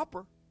that are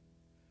proper,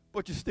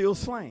 but you're still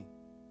slain.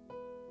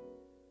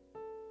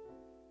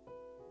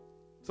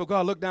 So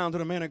God looked down to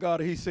the man of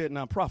God and he said,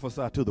 now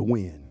prophesy to the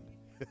wind.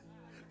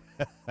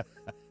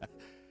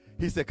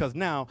 He said, because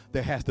now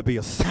there has to be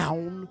a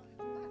sound.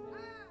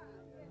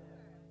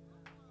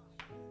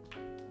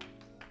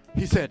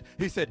 He said,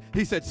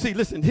 see,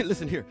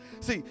 listen here.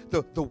 See,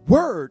 the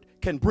word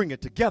can bring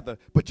it together,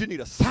 but you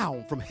need a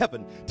sound from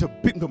heaven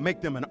to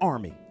make them an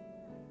army.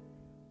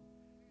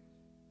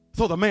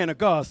 So the man of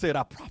God said,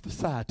 I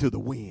prophesied to the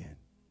wind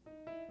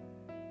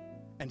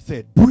and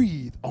said,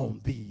 breathe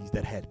on these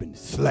that had been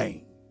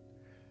slain.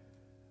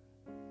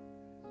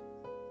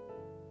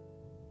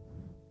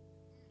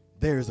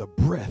 There's a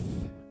breath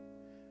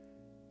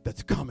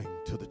that's coming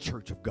to the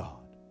church of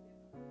God.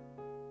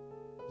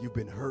 You've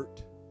been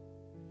hurt.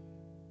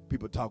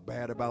 People talk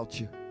bad about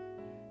you.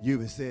 You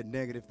even said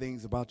negative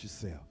things about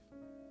yourself.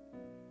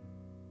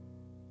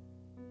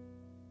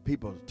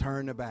 People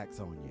turn their backs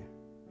on you.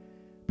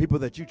 People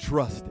that you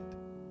trusted,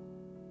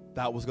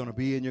 thought was going to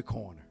be in your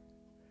corner.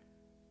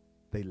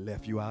 They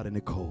left you out in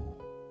the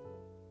cold.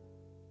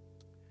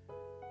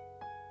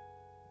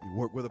 You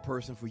worked with a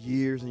person for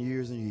years and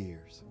years and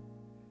years,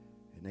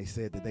 and they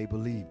said that they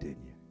believed in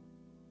you.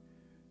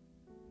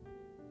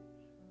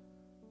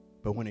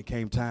 But when it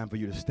came time for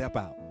you to step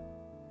out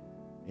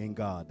in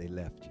God, they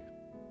left you.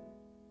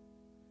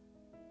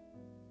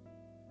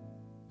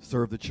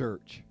 Serve the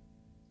church.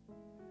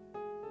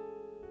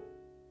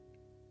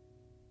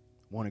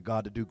 Wanted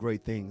God to do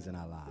great things in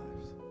our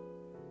lives.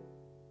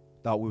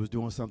 Thought we was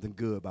doing something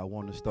good by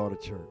wanting to start a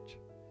church.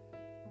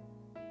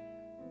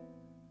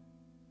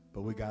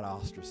 But we got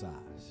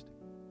ostracized.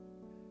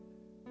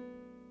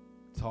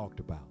 Talked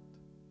about.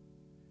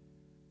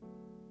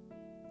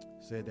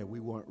 Said that we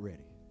weren't ready.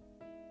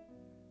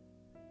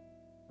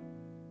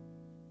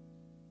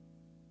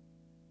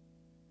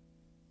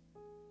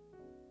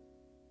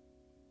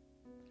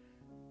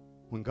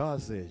 When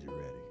God says you're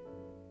ready,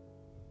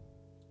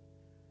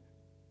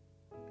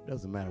 it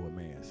doesn't matter what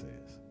man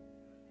says.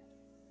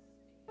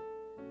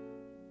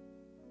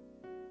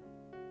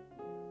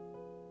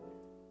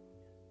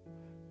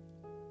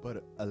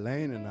 But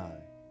Elaine and I,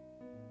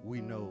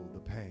 we know the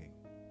pain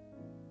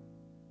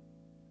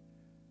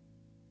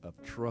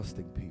of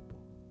trusting people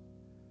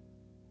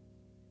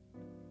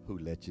who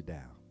let you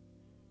down.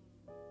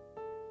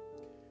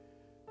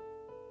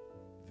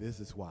 This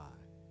is why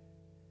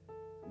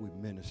we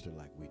minister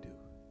like we do.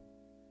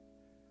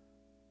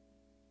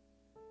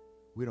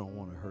 We don't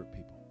want to hurt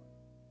people.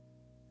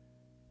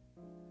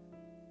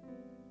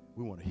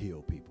 We want to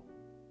heal people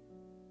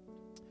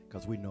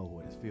because we know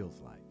what it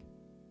feels like.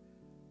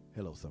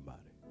 Hello, somebody.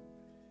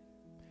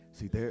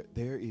 See, there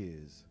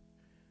is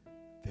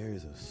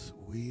a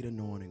sweet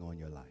anointing on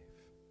your life,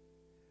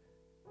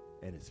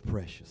 and it's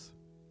precious.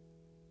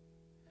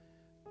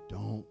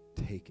 Don't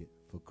take it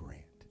for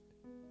granted.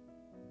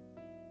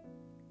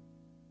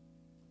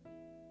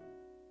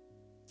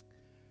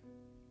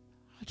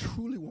 I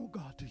truly want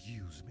God to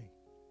use me.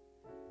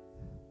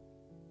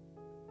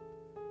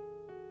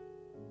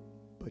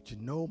 But you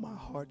know my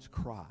heart's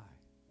cry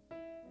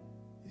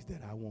is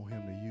that I want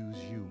him to use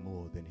you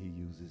more than he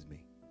uses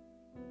me.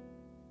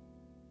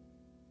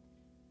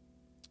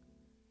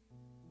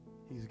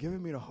 He's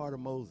giving me the heart of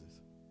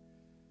Moses.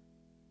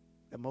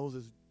 And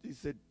Moses, he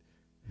said,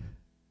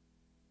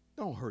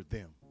 don't hurt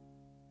them.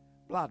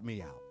 Blot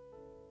me out.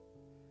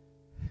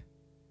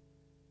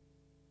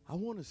 I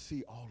want to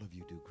see all of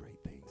you do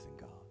great things in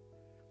God.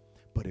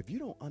 But if you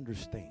don't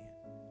understand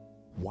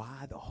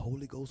why the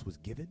Holy Ghost was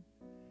given,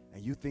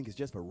 and you think it's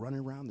just for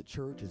running around the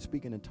church and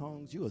speaking in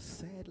tongues, you are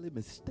sadly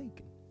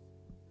mistaken.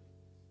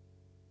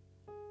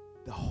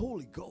 The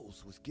Holy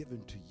Ghost was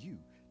given to you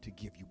to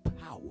give you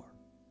power.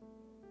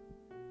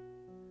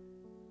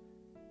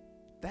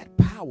 That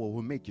power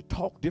will make you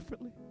talk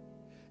differently.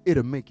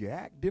 It'll make you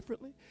act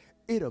differently.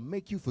 It'll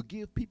make you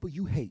forgive people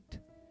you hate.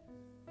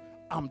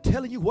 I'm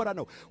telling you what I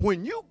know. Let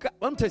me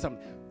tell you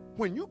something.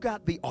 When you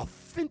got the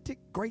authentic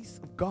grace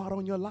of God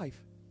on your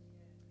life,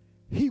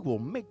 he will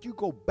make you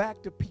go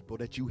back to people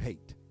that you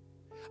hate.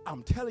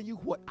 I'm telling you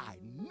what I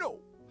know.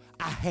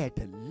 I had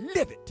to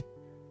live it.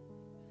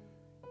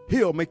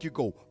 He'll make you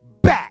go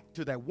back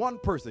to that one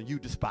person you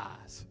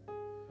despise.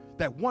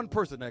 That one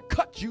person that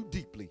cut you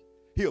deeply.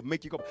 He'll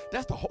make you go.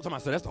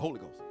 Somebody said that's the Holy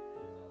Ghost.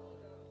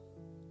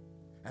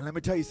 And let me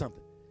tell you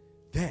something.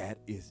 That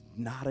is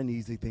not an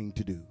easy thing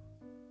to do.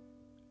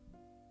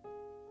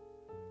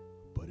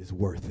 But it's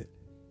worth it.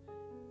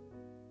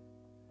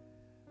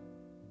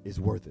 It's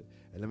worth it.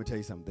 And let me tell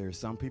you something. There are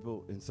some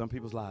people in some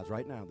people's lives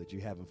right now that you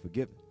haven't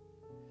forgiven.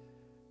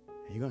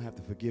 And you're going to have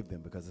to forgive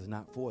them because it's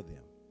not for them.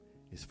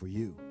 It's for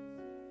you.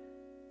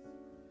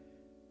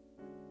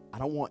 I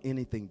don't want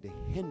anything to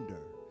hinder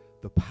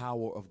the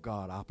power of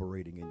God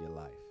operating in your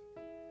life.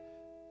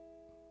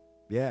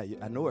 Yeah,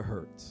 I know it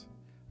hurts.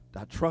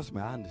 Trust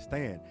me, I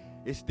understand.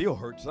 It still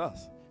hurts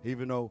us,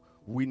 even though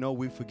we know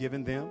we've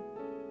forgiven them.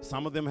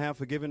 Some of them have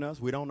forgiven us.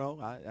 We don't know.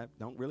 I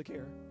don't really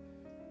care.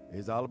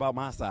 It's all about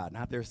my side,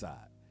 not their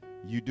side.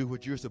 You do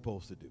what you're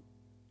supposed to do.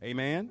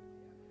 Amen?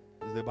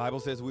 The Bible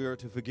says we are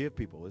to forgive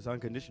people. It's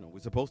unconditional. We're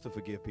supposed to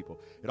forgive people.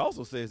 It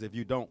also says if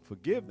you don't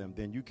forgive them,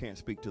 then you can't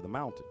speak to the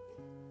mountain.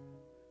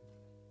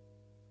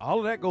 All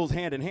of that goes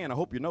hand in hand. I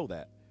hope you know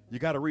that. You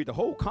got to read the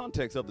whole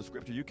context of the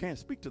scripture. You can't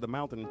speak to the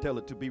mountain and tell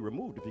it to be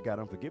removed if you got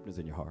unforgiveness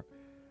in your heart.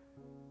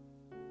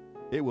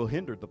 It will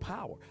hinder the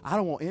power. I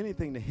don't want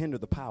anything to hinder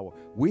the power.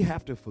 We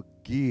have to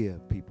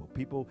forgive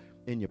people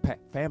in your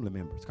family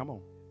members. Come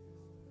on.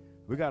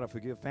 We got to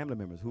forgive family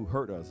members who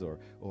hurt us or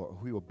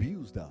who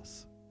abused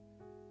us.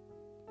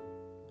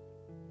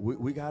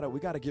 We got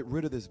to get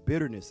rid of this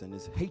bitterness and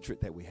this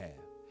hatred that we have.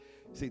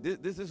 See,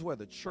 this is where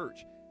the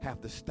church have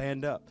to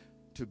stand up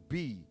to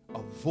be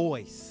a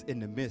voice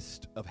in the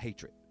midst of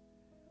hatred,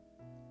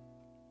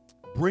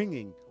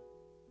 bringing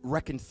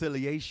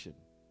reconciliation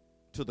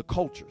to the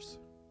cultures.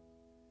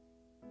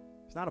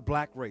 It's not a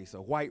black race,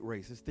 a white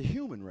race. It's the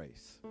human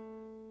race.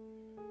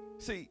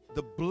 See,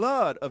 the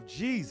blood of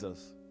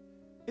Jesus,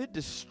 it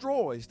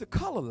destroys the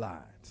color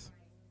lines.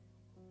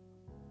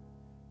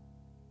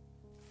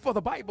 For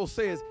the Bible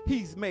says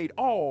he's made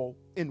all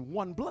in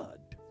one blood.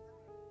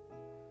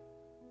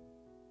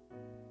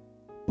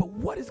 But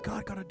what is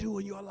God going to do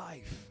in your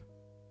life?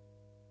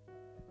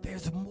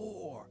 There's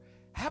more.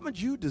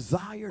 Haven't you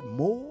desired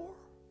more?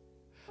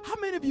 How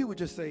many of you would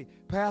just say,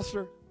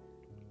 Pastor,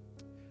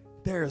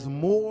 there's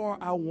more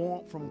I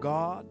want from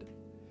God.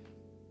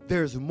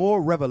 There's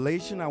more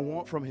revelation I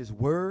want from his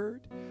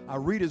word. I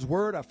read his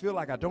word. I feel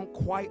like I don't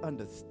quite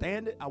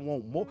understand it. I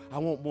want more. I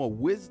want more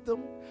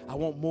wisdom. I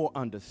want more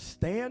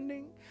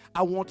understanding.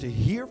 I want to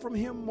hear from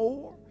him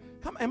more.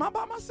 Am I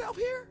by myself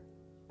here?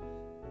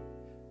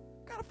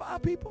 Got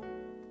 5 people.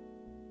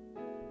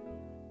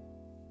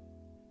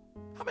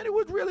 How many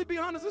would really be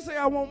honest and say,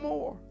 I want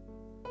more?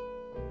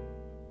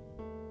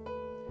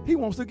 He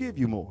wants to give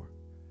you more.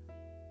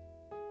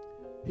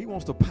 He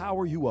wants to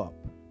power you up.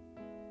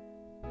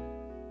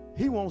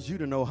 He wants you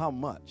to know how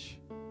much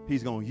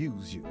he's going to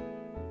use you.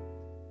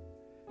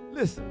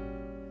 Listen,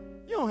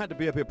 you don't have to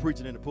be up here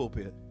preaching in the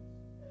pulpit.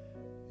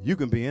 You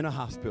can be in a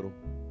hospital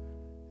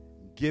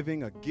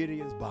giving a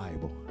Gideon's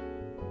Bible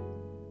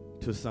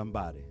to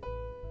somebody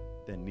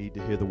that need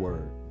to hear the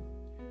word.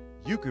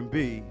 You can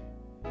be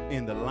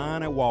in the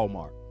line at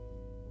Walmart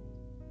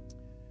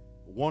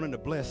wanting to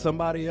bless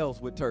somebody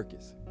else with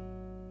turkeys.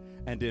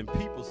 And then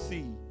people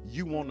see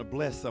you want to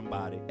bless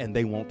somebody and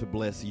they want to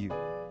bless you.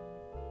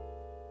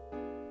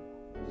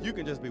 You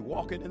can just be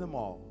walking in the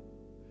mall.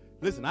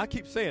 Listen, I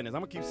keep saying this.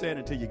 I'm going to keep saying it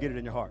until you get it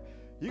in your heart.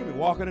 You can be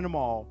walking in the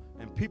mall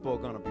and people are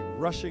going to be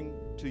rushing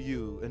to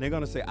you and they're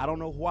going to say, I don't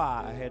know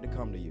why I had to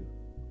come to you,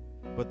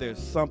 but there's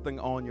something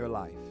on your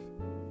life.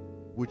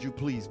 Would you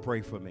please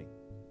pray for me?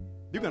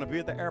 You're going to be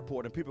at the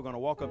airport and people are going to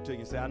walk up to you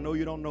and say, I know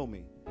you don't know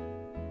me,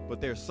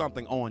 but there's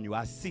something on you.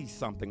 I see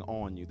something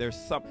on you. There's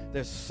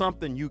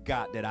something you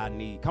got that I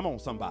need. Come on,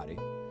 somebody.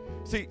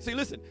 See,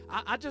 listen,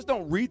 I just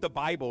don't read the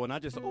Bible and I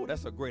just, oh,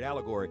 that's a great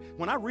allegory.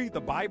 When I read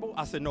the Bible,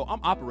 I said, no,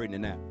 I'm operating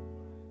in that.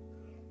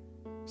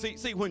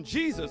 See, when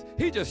Jesus,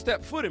 he just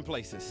stepped foot in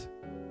places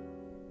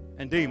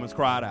and demons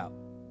cried out.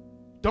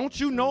 Don't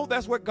you know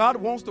that's what God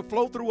wants to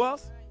flow through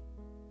us?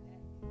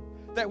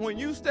 That when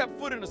you step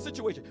foot in a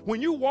situation,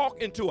 when you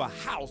walk into a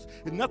house,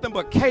 there's nothing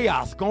but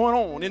chaos going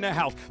on in that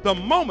house. The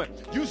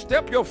moment you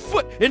step your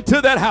foot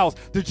into that house,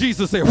 did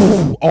Jesus say,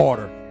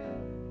 order.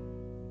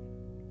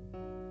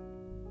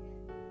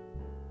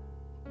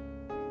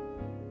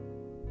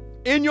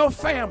 In your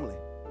family,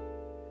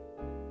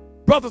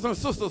 brothers and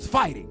sisters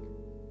fighting,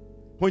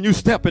 when you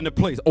step into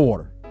place,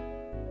 order.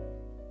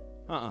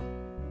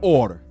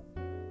 Order.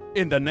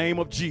 In the name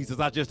of Jesus,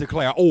 I just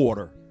declare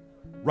order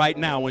right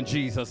now in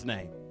Jesus'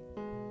 name.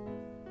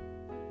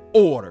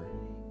 Order.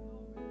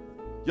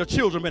 Your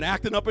children been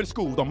acting up in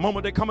school. The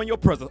moment they come in your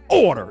presence,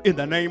 order in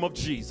the name of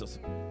Jesus.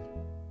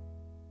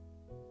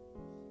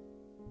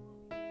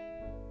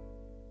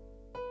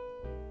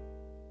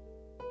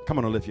 Come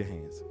on and lift your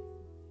hands.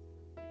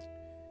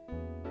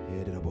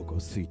 Hey,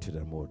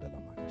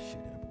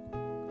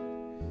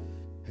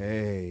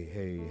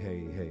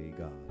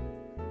 God.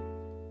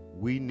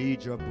 We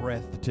need your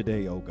breath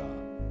today, oh God.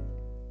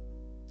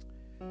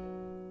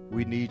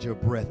 We need your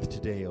breath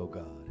today, oh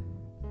God.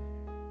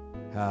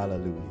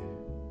 Hallelujah.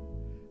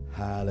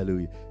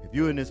 Hallelujah. If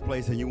you're in this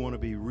place and you want to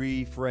be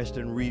refreshed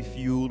and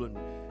refueled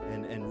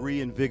and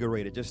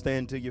reinvigorated, just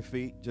stand to your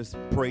feet. Just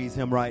praise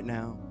him right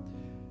now.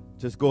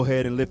 Just go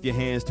ahead and lift your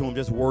hands to him.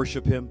 Just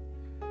worship him.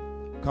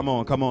 Come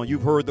on.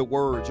 You've heard the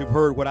words. You've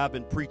heard what I've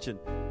been preaching.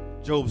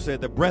 Job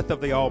said, the breath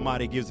of the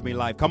Almighty gives me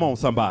life. Come on,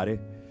 somebody.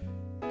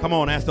 Come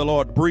on, ask the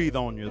Lord to breathe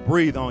on you,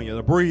 breathe on you,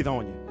 to breathe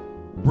on you.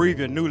 Breathe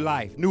your new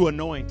life, new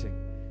anointing,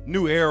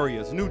 new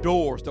areas, new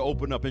doors to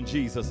open up in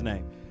Jesus'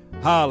 name.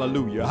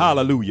 Hallelujah,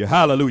 hallelujah,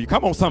 hallelujah.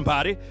 Come on,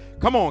 somebody.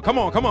 Come on, come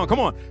on, come on, come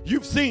on.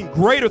 You've seen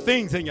greater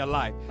things in your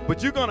life,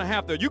 but you're gonna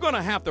have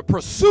to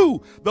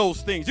pursue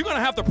those things. You're gonna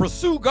have to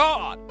pursue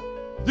God.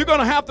 You're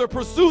gonna have to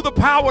pursue the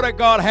power that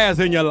God has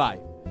in your life.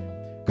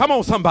 Come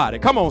on, somebody.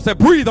 Come on. Say,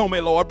 breathe on me,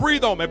 Lord.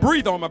 Breathe on me,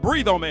 breathe on me,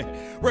 breathe on me.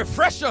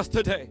 Refresh us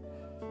today.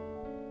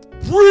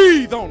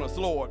 Breathe on us,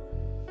 Lord.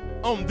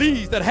 On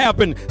these that have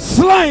been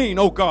slain,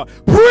 oh God.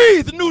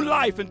 Breathe new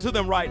life into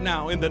them right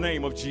now in the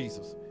name of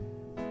Jesus.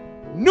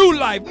 New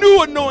life,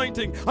 new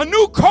anointing, a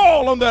new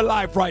call on their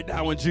life right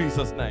now in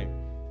Jesus' name.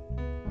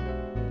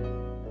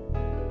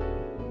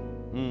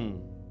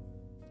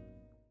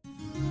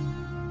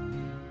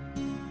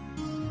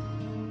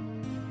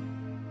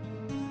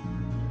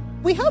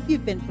 We hope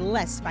you've been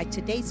blessed by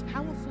today's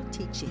powerful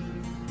teaching.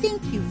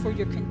 Thank you for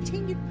your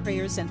continued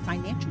prayers and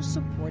financial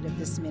support of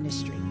this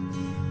ministry.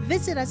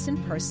 Visit us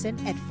in person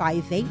at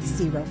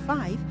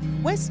 5805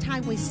 West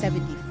Highway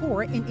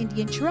 74 in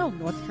Indian Trail,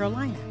 North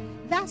Carolina.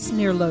 That's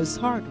near Lowe's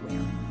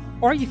Hardware.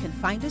 Or you can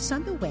find us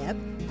on the web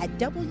at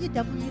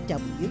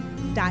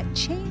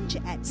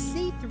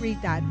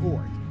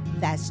www.changeatc3.org.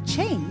 That's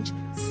change,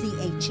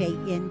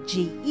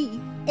 CHANGEATC,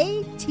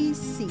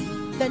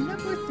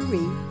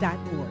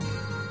 3.org.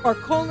 Or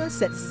call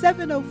us at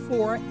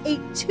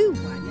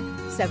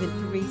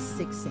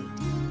 704-821-7368.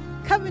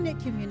 Covenant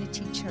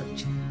Community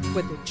Church,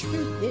 where the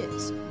truth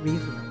is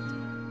revealed.